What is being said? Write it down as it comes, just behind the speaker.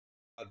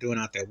doing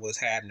out there, what's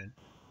happening.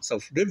 So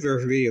this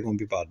video gonna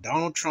be about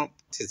Donald Trump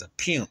is a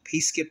pimp.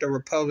 He skipped a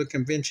Republican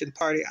convention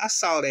party. I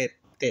saw that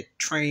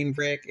train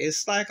wreck.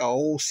 It's like an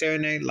old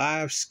Saturday Night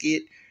Live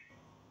skit.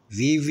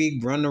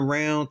 Vivek running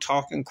around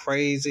talking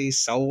crazy,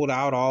 sold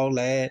out all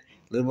that.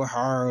 Little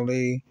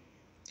Harley,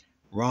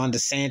 Ron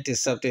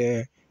DeSantis up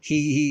there.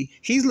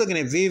 He's looking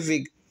at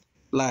Vivek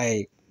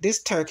like,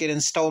 this turkey done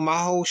stole my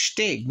whole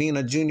shtick, being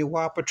a junior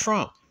whopper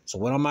Trump. So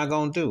what am I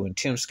gonna do? And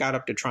Tim Scott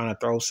up there trying to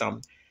throw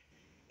something.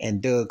 And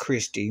Doug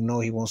Christie,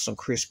 he wants some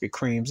Krispy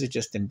Kremes. It's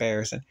just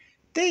embarrassing.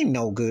 They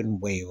know good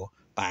and well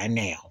by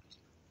now.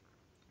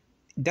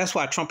 That's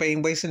why Trump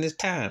ain't wasting his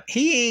time.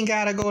 He ain't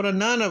got to go to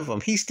none of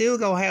them. He still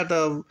going to have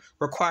the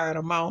required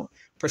amount,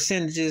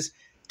 percentages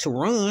to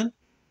run.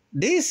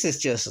 This is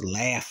just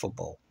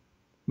laughable.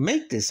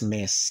 Make this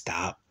mess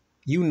stop.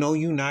 You know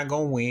you're not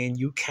going to win.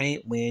 You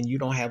can't win. You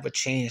don't have a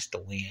chance to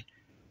win.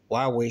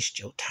 Why waste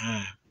your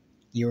time?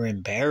 You're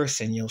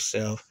embarrassing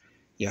yourself.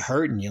 You're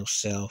hurting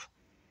yourself.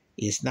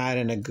 It's not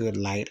in a good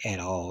light at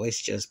all.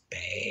 It's just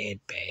bad,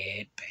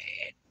 bad,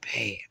 bad,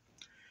 bad.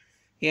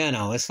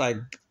 It's like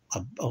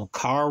a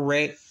car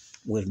wreck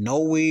with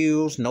no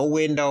wheels, no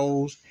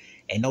windows,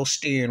 and no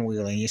steering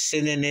wheel. And you're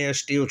sitting in there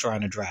still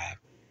trying to drive.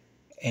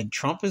 And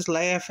Trump is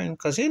laughing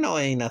because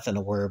ain't nothing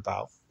to worry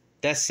about.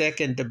 That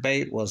second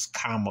debate was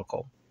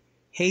comical.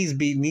 He's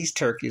beating these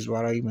turkeys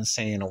without even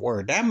saying a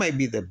word. That might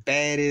be the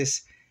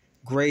baddest,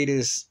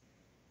 greatest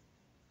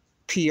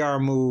PR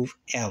move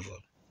ever.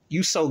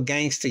 You so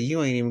gangster,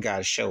 you ain't even got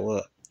to show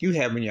up. You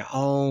having your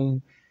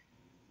own,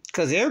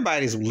 because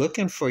everybody's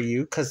looking for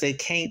you because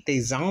they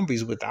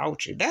zombies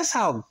without you. That's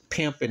how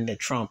pimping that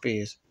Trump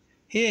is.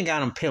 He ain't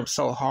got them pimped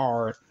so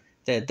hard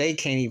that they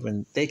can't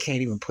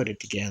even put it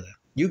together.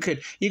 You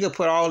could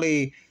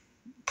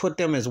put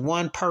them as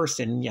one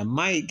person. You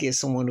might get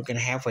someone who can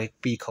halfway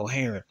be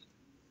coherent.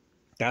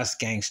 That's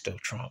gangster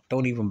Trump.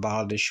 Don't even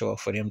bother to show up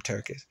for them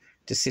turkeys.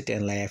 Just sit there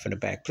and laugh in the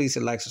back. Please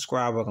hit like,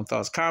 subscribe, welcome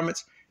thoughts,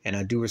 comments. And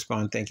I do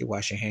respond. Thank you.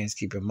 Wash your hands.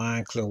 Keep your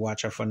mind clear.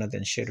 Watch out for another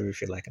and shitter if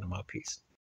you're liking them. Peace.